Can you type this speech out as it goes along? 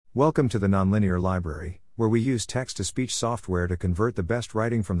Welcome to the Nonlinear Library, where we use text-to-speech software to convert the best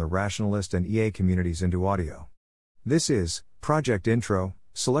writing from the Rationalist and EA communities into audio. This is Project Intro,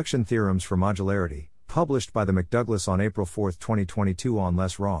 Selection Theorems for Modularity, published by TheMcDouglas on April 4, 2022 on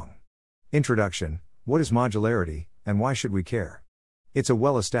LessWrong.Introduction. What is modularity, and why should we care? It's a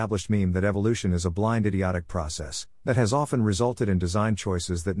well-established meme that evolution is a blind idiotic process that has often resulted in design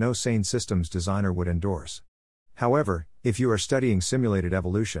choices that no sane systems designer would endorse. However, if you are studying simulated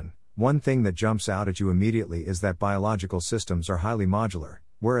evolution, one thing that jumps out at you immediately is that biological systems are highly modular,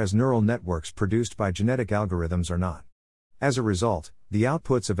 whereas neural networks produced by genetic algorithms are not. As a result, the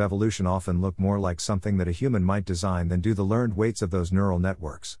outputs of evolution often look more like something that a human might design than do the learned weights of those neural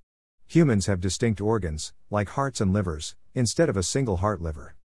networks. Humans have distinct organs, like hearts and livers, instead of a single heart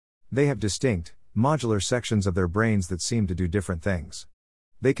liver. They have distinct, modular sections of their brains that seem to do different things.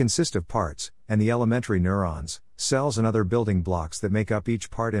 They consist of parts, and the elementary neurons, cells and other building blocks that make up each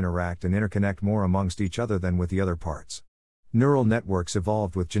part interact and interconnect more amongst each other than with the other parts. Neural networks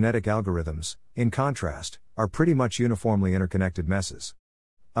evolved with genetic algorithms, in contrast, are pretty much uniformly interconnected messes.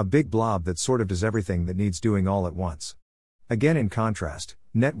 A big blob that sort of does everything that needs doing all at once. Again, in contrast,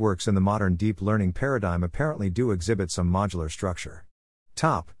 networks in the modern deep learning paradigm apparently do exhibit some modular structure.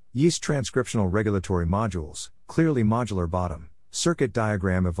 Top, Yeast Transcriptional Regulatory Modules, clearly modular bottom. Circuit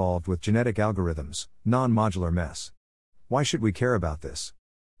diagram evolved with genetic algorithms, non-modular mess. Why should we care about this?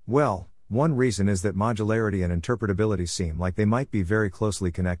 Well, one reason is that modularity and interpretability seem like they might be very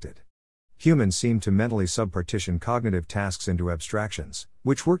closely connected. Humans seem to mentally subpartition cognitive tasks into abstractions,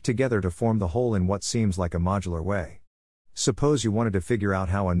 which work together to form the whole in what seems like a modular way. Suppose you wanted to figure out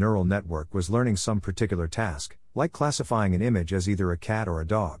how a neural network was learning some particular task, like classifying an image as either a cat or a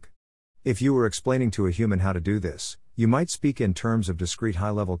dog. If you were explaining to a human how to do this, you might speak in terms of discrete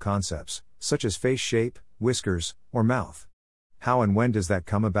high-level concepts, such as face shape, whiskers, or mouth. How and when does that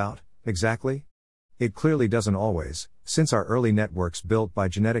come about, exactly? It clearly doesn't always, since our early networks built by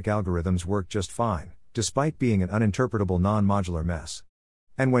genetic algorithms work just fine, despite being an uninterpretable non-modular mess.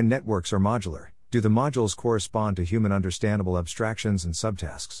 And when networks are modular, do the modules correspond to human understandable abstractions and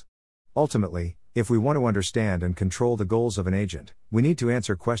subtasks? Ultimately, if we want to understand and control the goals of an agent, we need to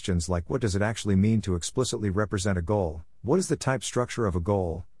answer questions like what does it actually mean to explicitly represent a goal, what is the type structure of a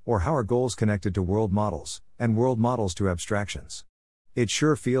goal, or how are goals connected to world models, and world models to abstractions. It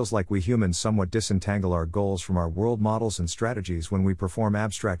sure feels like we humans somewhat disentangle our goals from our world models and strategies when we perform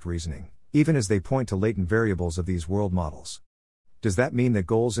abstract reasoning, even as they point to latent variables of these world models. Does that mean that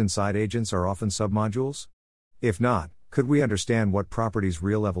goals inside agents are often submodules? If not, could we understand what properties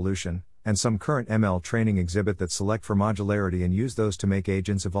real evolution, and some current ML training exhibit that select for modularity and use those to make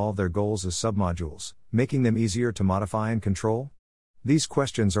agents evolve their goals as submodules, making them easier to modify and control? These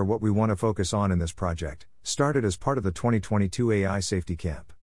questions are what we want to focus on in this project, started as part of the 2022 AI Safety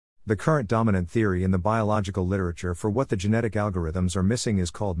Camp. The current dominant theory in the biological literature for what the genetic algorithms are missing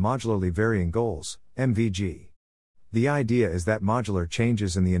is called modularly varying goals, MVG. The idea is that modular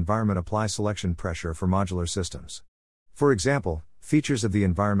changes in the environment apply selection pressure for modular systems. For example, features of the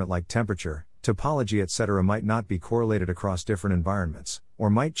environment like temperature, topology etc. might not be correlated across different environments, or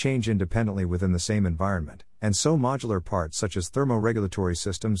might change independently within the same environment, and so modular parts such as thermoregulatory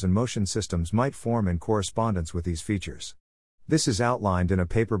systems and motion systems might form in correspondence with these features. This is outlined in a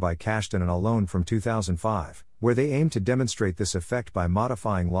paper by Kashtan and Alon from 2005, where they aim to demonstrate this effect by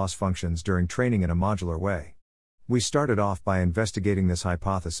modifying loss functions during training in a modular way. We started off by investigating this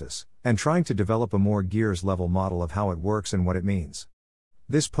hypothesis, and trying to develop a more gears-level model of how it works and what it means.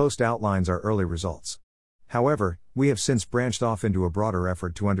 This post outlines our early results. However, we have since branched off into a broader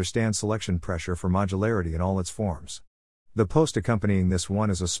effort to understand selection pressure for modularity in all its forms. The post accompanying this one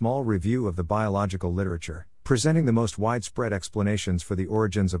is a small review of the biological literature, presenting the most widespread explanations for the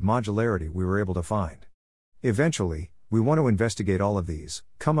origins of modularity we were able to find. Eventually, we want to investigate all of these,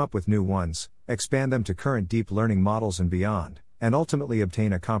 come up with new ones, expand them to current deep learning models and beyond, and ultimately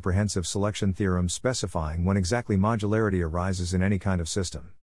obtain a comprehensive selection theorem specifying when exactly modularity arises in any kind of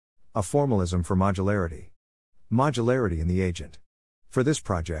system. A formalism for modularity. Modularity in the agent. For this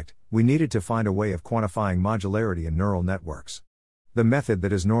project, we needed to find a way of quantifying modularity in neural networks. The method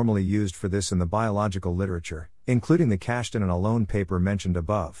that is normally used for this in the biological literature, including the Kashtan and Alon paper mentioned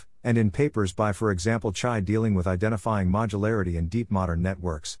above, and in papers by for example Chai dealing with identifying modularity in deep modern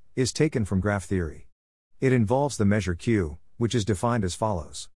networks, is taken from graph theory. It involves the measure Q, which is defined as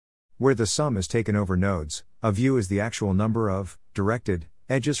follows. Where the sum is taken over nodes, a view is the actual number of directed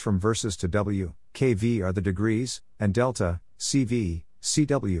edges from versus to W, KV are the degrees, and delta, CV,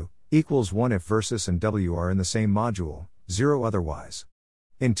 CW, equals 1 if versus and W are in the same module, 0 otherwise.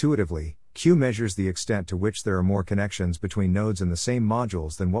 Intuitively, Q measures the extent to which there are more connections between nodes in the same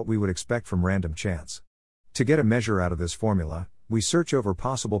modules than what we would expect from random chance. To get a measure out of this formula, we search over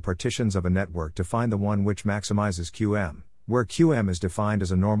possible partitions of a network to find the one which maximizes QM, where QM is defined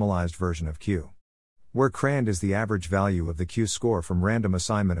as a normalized version of Q. Where CRAND is the average value of the Q score from random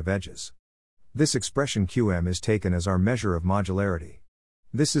assignment of edges. This expression QM is taken as our measure of modularity.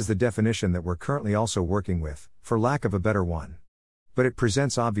 This is the definition that we're currently also working with, for lack of a better one. But it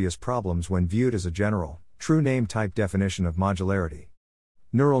presents obvious problems when viewed as a general, true name type definition of modularity.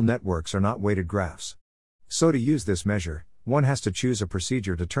 Neural networks are not weighted graphs. So to use this measure, one has to choose a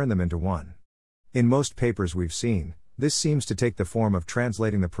procedure to turn them into one. In most papers we've seen, this seems to take the form of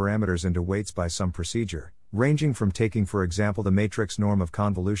translating the parameters into weights by some procedure, ranging from taking for example the matrix norm of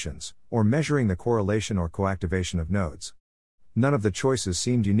convolutions, or measuring the correlation or coactivation of nodes. None of the choices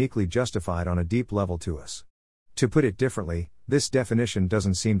seemed uniquely justified on a deep level to us. To put it differently, this definition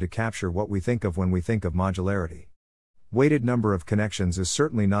doesn't seem to capture what we think of when we think of modularity. Weighted number of connections is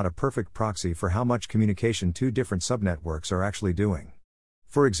certainly not a perfect proxy for how much communication two different subnetworks are actually doing.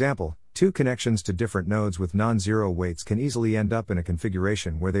 For example, two connections to different nodes with non-zero weights can easily end up in a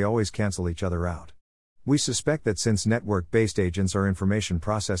configuration where they always cancel each other out. We suspect that since network-based agents are information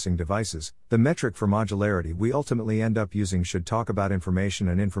processing devices, the metric for modularity we ultimately end up using should talk about information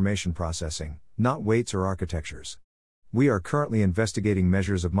and information processing, not weights or architectures. We are currently investigating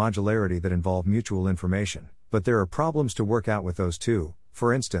measures of modularity that involve mutual information, but there are problems to work out with those too.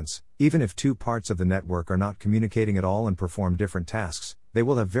 For instance, even if two parts of the network are not communicating at all and perform different tasks, they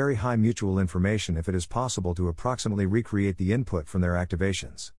will have very high mutual information if it is possible to approximately recreate the input from their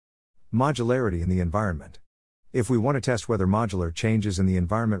activations. Modularity in the environment. If we want to test whether modular changes in the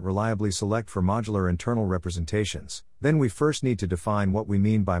environment reliably select for modular internal representations, then we first need to define what we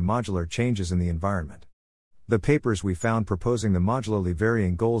mean by modular changes in the environment. The papers we found proposing the modularly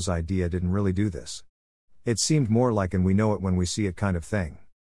varying goals idea didn't really do this. It seemed more like an we know it when we see it kind of thing.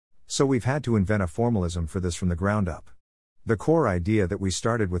 So we've had to invent a formalism for this from the ground up. The core idea that we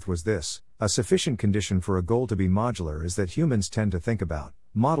started with was this: a sufficient condition for a goal to be modular is that humans tend to think about,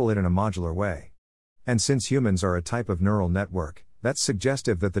 model it in a modular way. And since humans are a type of neural network, that's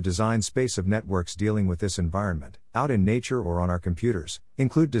suggestive that the design space of networks dealing with this environment, out in nature or on our computers,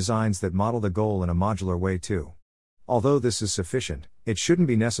 include designs that model the goal in a modular way too. Although this is sufficient, it shouldn't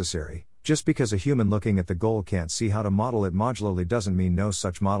be necessary. Just because a human looking at the goal can't see how to model it modularly doesn't mean no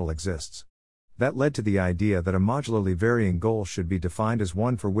such model exists. That led to the idea that a modularly varying goal should be defined as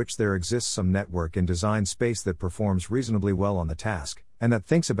one for which there exists some network in design space that performs reasonably well on the task, and that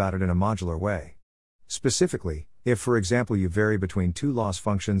thinks about it in a modular way. Specifically, if for example you vary between two loss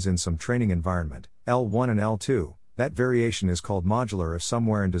functions in some training environment, L1 and L2, that variation is called modular if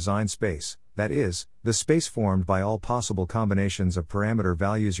somewhere in design space, that is, the space formed by all possible combinations of parameter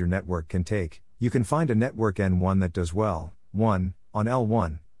values your network can take, you can find a network N1 that does well, 1, on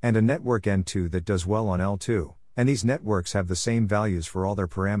L1, and a network N2 that does well on L2, and these networks have the same values for all their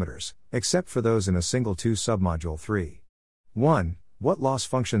parameters, except for those in a single 2 submodule 3. 1. What loss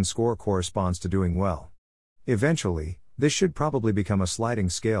function score corresponds to doing well? Eventually, this should probably become a sliding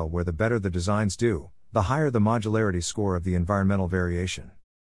scale where the better the designs do, the higher the modularity score of the environmental variation.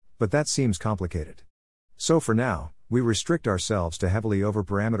 But that seems complicated. So for now, we restrict ourselves to heavily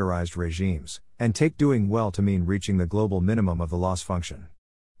overparameterized regimes, and take doing well to mean reaching the global minimum of the loss function.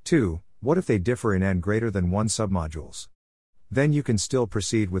 2. What if they differ in n greater than 1 submodules? Then you can still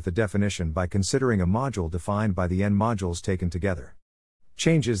proceed with the definition by considering a module defined by the n modules taken together.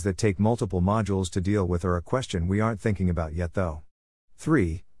 Changes that take multiple modules to deal with are a question we aren't thinking about yet though.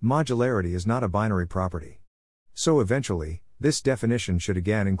 3. Modularity is not a binary property. So eventually, this definition should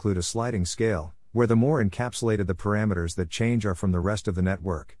again include a sliding scale, where the more encapsulated the parameters that change are from the rest of the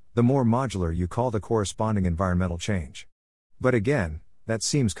network, the more modular you call the corresponding environmental change. But again, that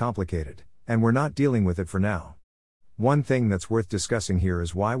seems complicated, and we're not dealing with it for now. One thing that's worth discussing here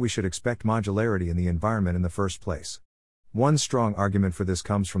is why we should expect modularity in the environment in the first place. One strong argument for this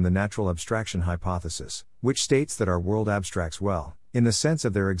comes from the natural abstraction hypothesis, which states that our world abstracts well, in the sense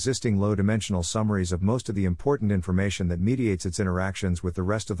of their existing low-dimensional summaries of most of the important information that mediates its interactions with the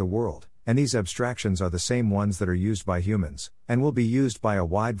rest of the world, and these abstractions are the same ones that are used by humans, and will be used by a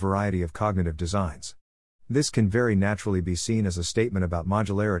wide variety of cognitive designs. This can very naturally be seen as a statement about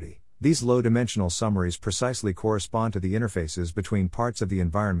modularity. These low-dimensional summaries precisely correspond to the interfaces between parts of the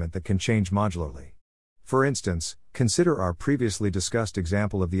environment that can change modularly. For instance, consider our previously discussed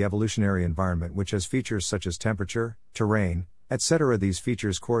example of the evolutionary environment, which has features such as temperature, terrain, etc. These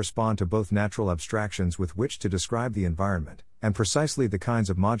features correspond to both natural abstractions with which to describe the environment, and precisely the kinds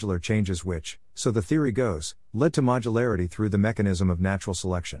of modular changes which, so the theory goes, led to modularity through the mechanism of natural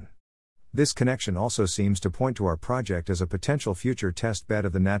selection. This connection also seems to point to our project as a potential future test bed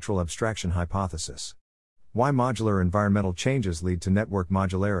of the natural abstraction hypothesis. Why modular environmental changes lead to network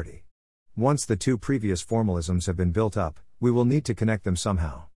modularity. Once the two previous formalisms have been built up, we will need to connect them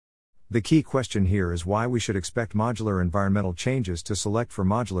somehow. The key question here is why we should expect modular environmental changes to select for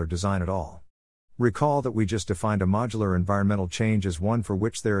modular design at all. Recall that we just defined a modular environmental change as one for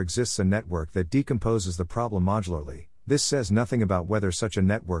which there exists a network that decomposes the problem modularly. This says nothing about whether such a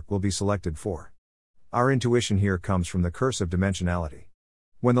network will be selected for. Our intuition here comes from the curse of dimensionality.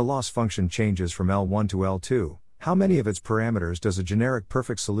 When the loss function changes from L1 to L2, how many of its parameters does a generic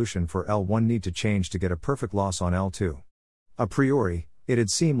perfect solution for L1 need to change to get a perfect loss on L2? A priori,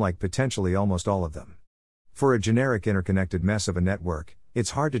 it'd seem like potentially almost all of them. For a generic interconnected mess of a network,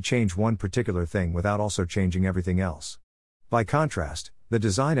 it's hard to change one particular thing without also changing everything else. By contrast, the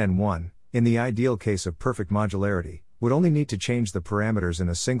design N1, in the ideal case of perfect modularity, would only need to change the parameters in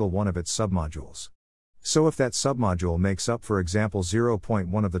a single one of its submodules. So if that submodule makes up, for example,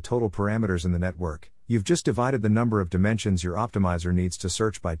 0.1 of the total parameters in the network, you've just divided the number of dimensions your optimizer needs to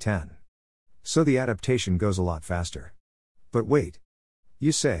search by 10. So the adaptation goes a lot faster. But wait.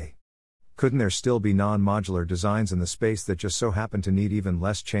 You say, couldn't there still be non-modular designs in the space that just so happen to need even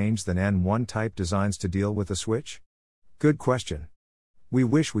less change than N1 type designs to deal with the switch? Good question. We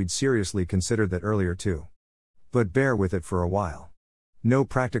wish we'd seriously considered that earlier too. But bear with it for a while. No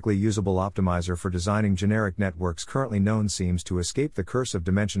practically usable optimizer for designing generic networks currently known seems to escape the curse of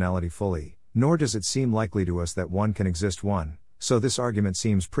dimensionality fully, nor does it seem likely to us that one can exist one, so this argument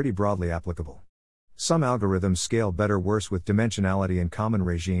seems pretty broadly applicable. Some algorithms scale better worse with dimensionality in common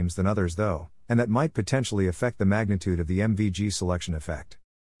regimes than others though, and that might potentially affect the magnitude of the MVG selection effect.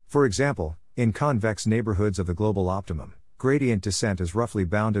 For example, in convex neighborhoods of the global optimum, gradient descent is roughly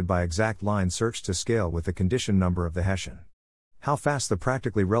bounded by exact line search to scale with the condition number of the Hessian. How fast the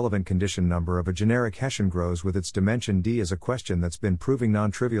practically relevant condition number of a generic Hessian grows with its dimension d is a question that's been proving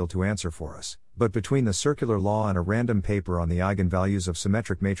non-trivial to answer for us, but between the circular law and a random paper on the eigenvalues of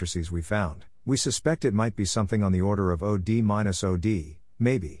symmetric matrices we suspect it might be something on the order of OD-OD,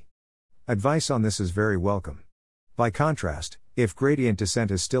 maybe. Advice on this is very welcome. By contrast, if gradient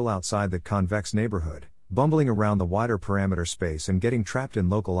descent is still outside that convex neighborhood, bumbling around the wider parameter space and getting trapped in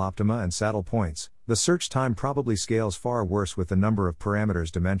local optima and saddle points, the search time probably scales far worse with the number of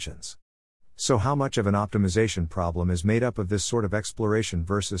parameters dimensions. So how much of an optimization problem is made up of this sort of exploration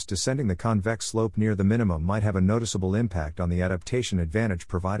versus descending the convex slope near the minimum might have a noticeable impact on the adaptation advantage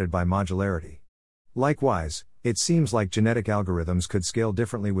provided by modularity. Likewise, it seems like genetic algorithms could scale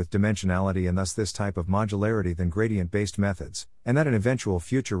differently with dimensionality and thus this type of modularity than gradient-based methods, and that an eventual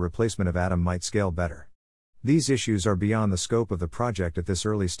future replacement of Atom might scale better. These issues are beyond the scope of the project at this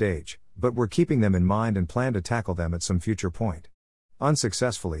early stage, but we're keeping them in mind and plan to tackle them at some future point.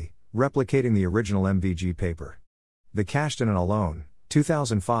 Unsuccessfully, replicating the original MVG paper. The Kashtan and Alon,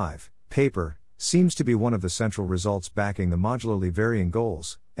 2005, paper, seems to be one of the central results backing the modularly varying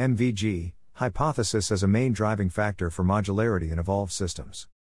goals, MVG, hypothesis as a main driving factor for modularity in evolved systems.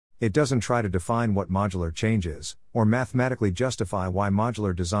 It doesn't try to define what modular change is, or mathematically justify why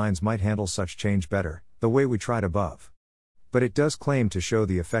modular designs might handle such change better, the way we tried above. But it does claim to show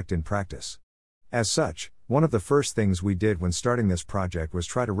the effect in practice. As such, one of the first things we did when starting this project was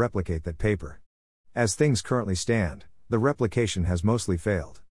try to replicate that paper. As things currently stand, the replication has mostly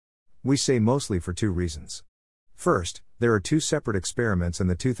failed. We say mostly for two reasons. First, there are two separate experiments in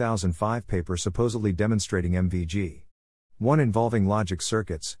the 2005 paper supposedly demonstrating MVG. One involving logic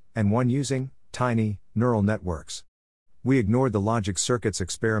circuits, and one using tiny neural networks. We ignored the logic circuits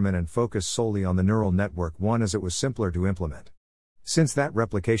experiment and focused solely on the neural network one as it was simpler to implement. Since that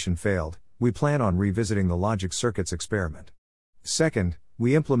replication failed, we plan on revisiting the logic circuits experiment. Second,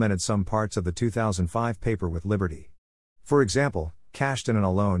 we implemented some parts of the 2005 paper with liberty. For example, Kashtan and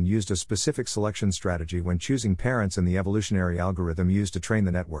Alon used a specific selection strategy when choosing parents in the evolutionary algorithm used to train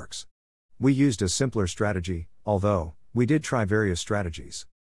the networks. We used a simpler strategy, although we did try various strategies.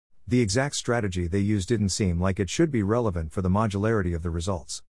 The exact strategy they used didn't seem like it should be relevant for the modularity of the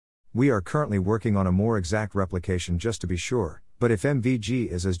results. We are currently working on a more exact replication just to be sure, but if MVG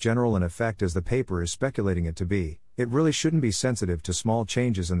is as general an effect as the paper is speculating it to be, it really shouldn't be sensitive to small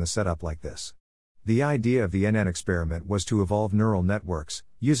changes in the setup like this. The idea of the NN experiment was to evolve neural networks,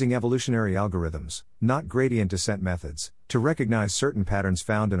 using evolutionary algorithms, not gradient descent methods, to recognize certain patterns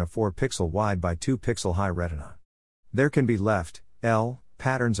found in a 4-pixel wide by 2-pixel high retina. There can be left, L,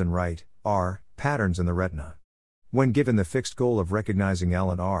 patterns and right, R, patterns in the retina. When given the fixed goal of recognizing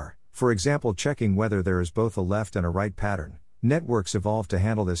L and R, for example checking whether there is both a left and a right pattern, networks evolved to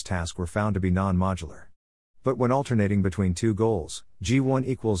handle this task were found to be non-modular. But when alternating between two goals, G1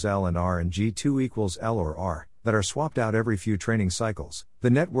 equals L and R and G2 equals L or R, that are swapped out every few training cycles,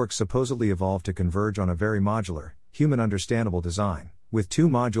 the network supposedly evolved to converge on a very modular, human-understandable design, with two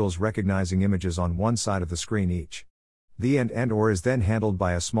modules recognizing images on one side of the screen each. The and/or is then handled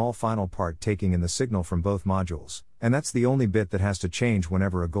by a small final part taking in the signal from both modules, and that's the only bit that has to change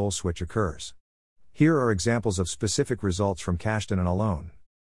whenever a goal switch occurs. Here are examples of specific results from Kashtan and Alon.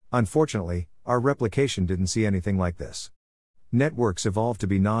 Unfortunately, our replication didn't see anything like this. Networks evolved to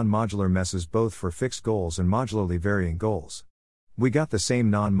be non-modular messes both for fixed goals and modularly varying goals. We got the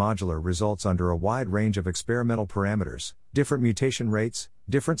same non-modular results under a wide range of experimental parameters, different mutation rates,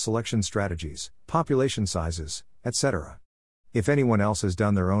 different selection strategies, population sizes, etc. If anyone else has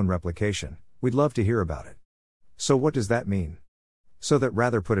done their own replication, we'd love to hear about it. So what does that mean? So that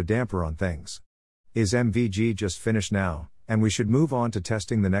rather put a damper on things. Is MVG just finished now, and we should move on to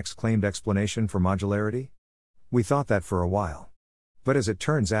testing the next claimed explanation for modularity? We thought that for a while. But as it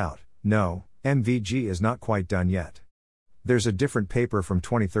turns out, no, MVG is not quite done yet. There's a different paper from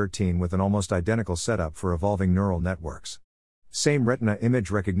 2013 with an almost identical setup for evolving neural networks. Same retina image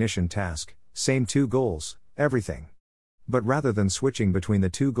recognition task, same two goals, everything. But rather than switching between the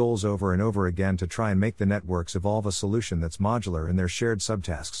two goals over and over again to try and make the networks evolve a solution that's modular in their shared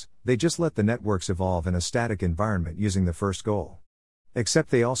subtasks, they just let the networks evolve in a static environment using the first goal. Except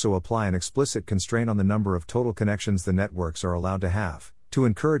they also apply an explicit constraint on the number of total connections the networks are allowed to have, to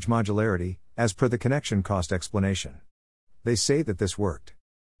encourage modularity, as per the connection cost explanation. They say that this worked.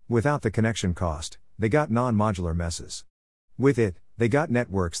 Without the connection cost, they got non-modular messes. With it, they got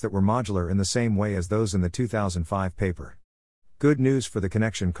networks that were modular in the same way as those in the 2005 paper. Good news for the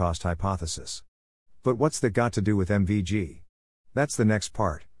connection cost hypothesis. But what's that got to do with MVG? That's the next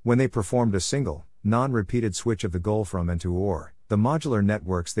part. When they performed a single, non-repeated switch of the goal from and to or, the modular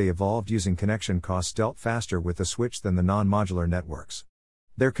networks they evolved using connection costs dealt faster with the switch than the non-modular networks.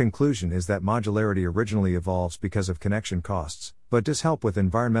 Their conclusion is that modularity originally evolves because of connection costs, but does help with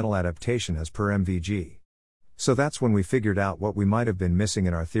environmental adaptation as per MVG. So that's when we figured out what we might have been missing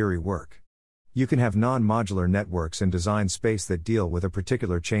in our theory work. You can have non-modular networks in design space that deal with a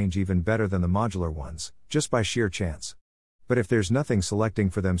particular change even better than the modular ones, just by sheer chance. But if there's nothing selecting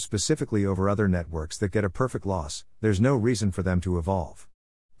for them specifically over other networks that get a perfect loss, there's no reason for them to evolve.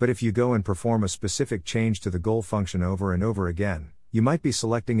 But if you go and perform a specific change to the goal function over and over again, you might be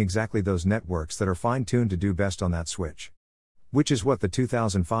selecting exactly those networks that are fine-tuned to do best on that switch. Which is what the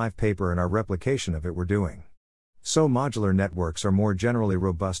 2005 paper and our replication of it were doing. So modular networks are more generally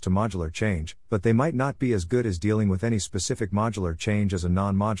robust to modular change, but they might not be as good as dealing with any specific modular change as a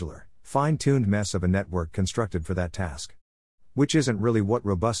non-modular, fine-tuned mess of a network constructed for that task. Which isn't really what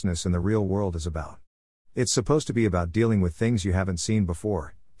robustness in the real world is about. It's supposed to be about dealing with things you haven't seen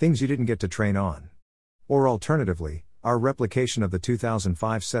before, things you didn't get to train on. Or alternatively, our replication of the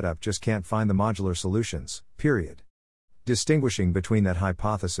 2005 setup just can't find the modular solutions, period. Distinguishing between that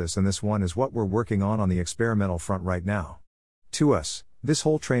hypothesis and this one is what we're working on the experimental front right now. To us, this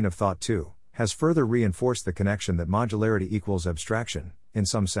whole train of thought too, has further reinforced the connection that modularity equals abstraction, in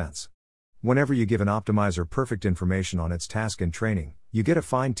some sense. Whenever you give an optimizer perfect information on its task in training, you get a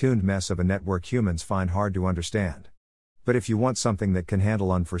fine-tuned mess of a network humans find hard to understand. But if you want something that can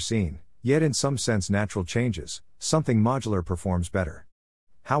handle unforeseen, yet in some sense natural changes, something modular performs better.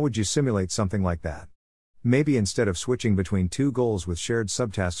 How would you simulate something like that? Maybe instead of switching between two goals with shared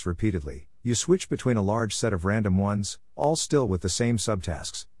subtasks repeatedly, you switch between a large set of random ones, all still with the same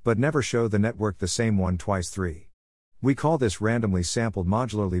subtasks, but never show the network the same one twice through. We call this randomly sampled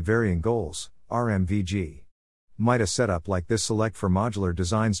modularly varying goals, RMVG. Might a setup like this select for modular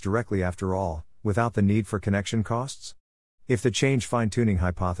designs directly after all, without the need for connection costs? If the change fine-tuning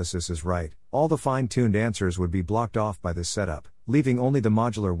hypothesis is right, all the fine-tuned answers would be blocked off by this setup, leaving only the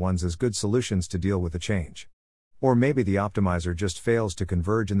modular ones as good solutions to deal with the change. Or maybe the optimizer just fails to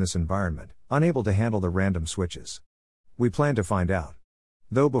converge in this environment, unable to handle the random switches. We plan to find out.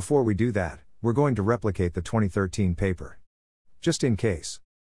 Though before we do that, we're going to replicate the 2013 paper. Just in case.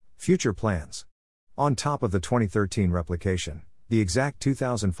 Future plans. On top of the 2013 replication, the exact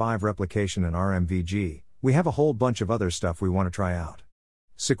 2005 replication and RMVG, we have a whole bunch of other stuff we want to try out.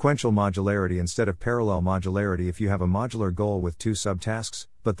 Sequential modularity instead of parallel modularity if you have a modular goal with two subtasks,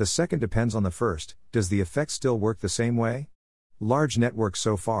 but the second depends on the first. Does the effect still work the same way? Large networks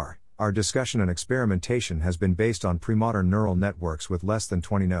so far, our discussion and experimentation has been based on pre-modern neural networks with less than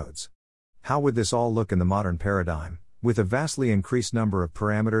 20 nodes. How would this all look in the modern paradigm, with a vastly increased number of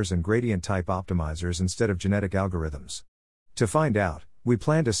parameters and gradient type optimizers instead of genetic algorithms? To find out, we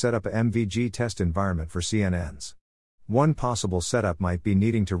plan to set up a MVG test environment for CNNs. One possible setup might be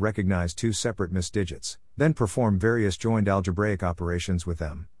needing to recognize two separate misdigits, then perform various joined algebraic operations with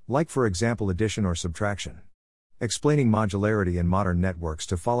them, like for example addition or subtraction. Explaining modularity in modern networks.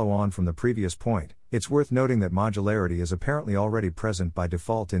 To follow on from the previous point, it's worth noting that modularity is apparently already present by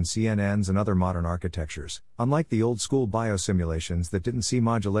default in CNNs and other modern architectures, unlike the old-school biosimulations that didn't see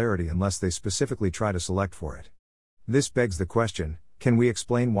modularity unless they specifically try to select for it. This begs the question, can we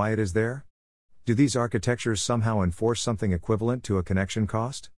explain why it is there? Do these architectures somehow enforce something equivalent to a connection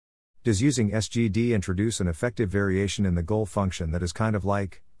cost? Does using SGD introduce an effective variation in the goal function that is kind of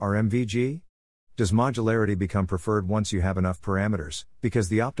like our MVG? Does modularity become preferred once you have enough parameters, because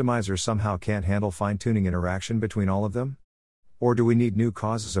the optimizer somehow can't handle fine-tuning interaction between all of them? Or do we need new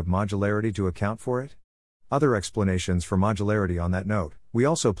causes of modularity to account for it? Other explanations for modularity. On that note, we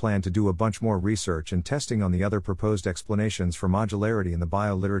also plan to do a bunch more research and testing on the other proposed explanations for modularity in the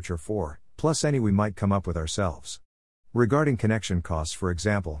bio literature plus any we might come up with ourselves. Regarding connection costs, for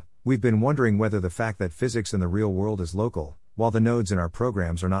example, we've been wondering whether the fact that physics in the real world is local, while the nodes in our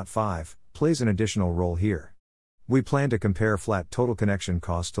programs are not 5, plays an additional role here. We plan to compare flat total connection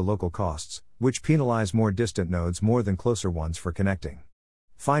costs to local costs, which penalize more distant nodes more than closer ones for connecting.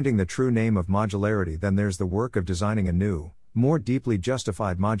 Finding the true name of modularity. Then there's the work of designing a new, more deeply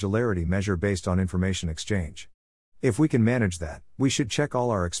justified modularity measure based on information exchange. If we can manage that, we should check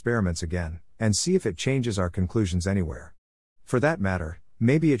all our experiments again, and see if it changes our conclusions anywhere. For that matter,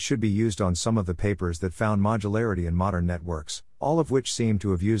 maybe it should be used on some of the papers that found modularity in modern networks, all of which seem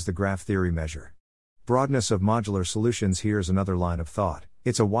to have used the graph theory measure. Broadness of modular solutions. Here's another line of thought.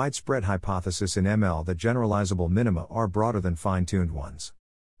 It's a widespread hypothesis in ML that generalizable minima are broader than fine-tuned ones.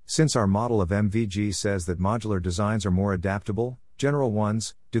 Since our model of MVG says that modular designs are more adaptable, general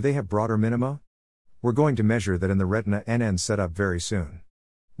ones, do they have broader minima? We're going to measure that in the Retina NN setup very soon.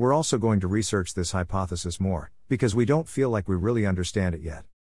 We're also going to research this hypothesis more, because we don't feel like we really understand it yet.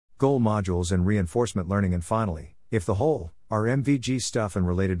 Goal modules and reinforcement learning. And finally, if the whole, our MVG stuff and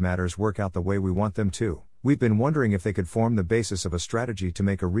related matters work out the way we want them to, we've been wondering if they could form the basis of a strategy to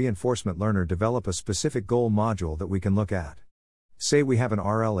make a reinforcement learner develop a specific goal module that we can look at. Say we have an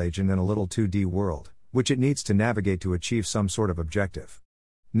RL agent in a little 2D world, which it needs to navigate to achieve some sort of objective.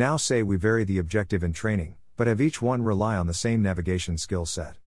 Now say we vary the objective in training, but have each one rely on the same navigation skill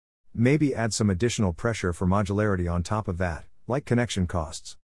set. Maybe add some additional pressure for modularity on top of that, like connection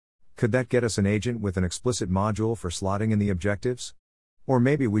costs. Could that get us an agent with an explicit module for slotting in the objectives? Or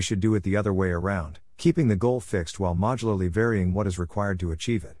maybe we should do it the other way around, keeping the goal fixed while modularly varying what is required to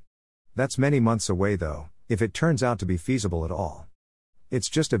achieve it. That's many months away though, if it turns out to be feasible at all. It's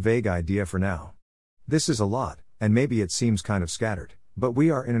just a vague idea for now. This is a lot, and maybe it seems kind of scattered, but we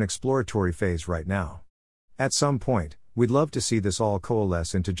are in an exploratory phase right now. At some point, we'd love to see this all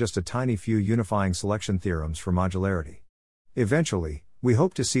coalesce into just a tiny few unifying selection theorems for modularity. Eventually, we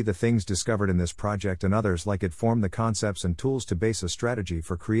hope to see the things discovered in this project and others like it form the concepts and tools to base a strategy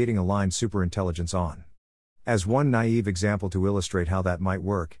for creating aligned superintelligence on. As one naive example to illustrate how that might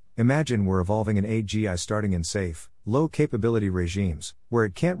work, imagine we're evolving an AGI starting in safe, low-capability regimes, where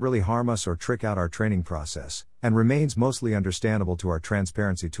it can't really harm us or trick out our training process, and remains mostly understandable to our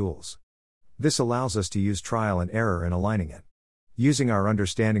transparency tools. This allows us to use trial and error in aligning it. Using our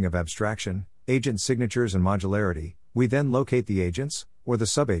understanding of abstraction, agent signatures and modularity, we then locate the agents, or the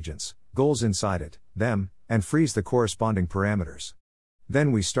subagents, goals inside it, them, and freeze the corresponding parameters.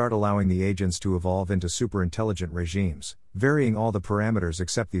 Then we start allowing the agents to evolve into superintelligent regimes, varying all the parameters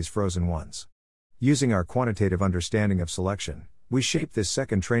except these frozen ones. Using our quantitative understanding of selection, we shape this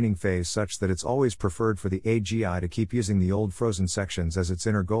second training phase such that it's always preferred for the AGI to keep using the old frozen sections as its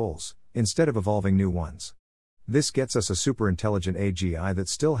inner goals, instead of evolving new ones. This gets us a superintelligent AGI that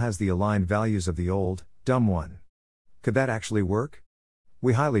still has the aligned values of the old, dumb one. Could that actually work?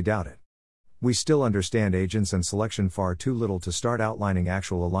 We highly doubt it. We still understand agents and selection far too little to start outlining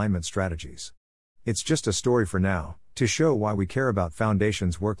actual alignment strategies. It's just a story for now, to show why we care about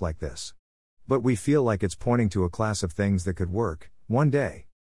foundations work like this. But we feel like it's pointing to a class of things that could work, one day.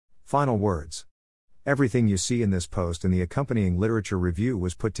 Final words. Everything you see in this post and the accompanying literature review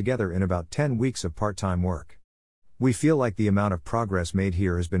was put together in about 10 weeks of part-time work. We feel like the amount of progress made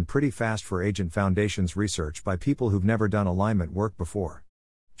here has been pretty fast for agent foundations research by people who've never done alignment work before.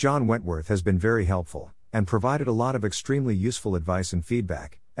 John Wentworth has been very helpful, and provided a lot of extremely useful advice and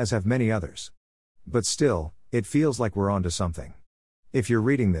feedback, as have many others. But still, it feels like we're onto something. If you're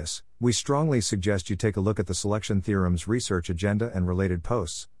reading this, we strongly suggest you take a look at the Selection Theorems research agenda and related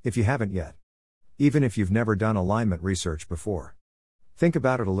posts, if you haven't yet. Even if you've never done alignment research before. Think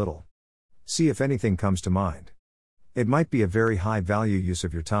about it a little. See if anything comes to mind. It might be a very high value use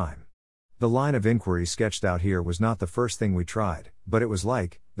of your time. The line of inquiry sketched out here was not the first thing we tried, but it was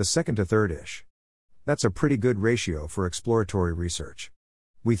like, the second to third-ish. That's a pretty good ratio for exploratory research.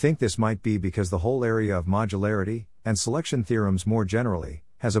 We think this might be because the whole area of modularity, and selection theorems more generally,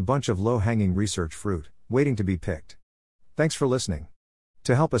 has a bunch of low-hanging research fruit, waiting to be picked. Thanks for listening.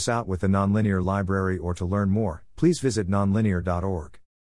 To help us out with the Nonlinear Library or to learn more, please visit nonlinear.org.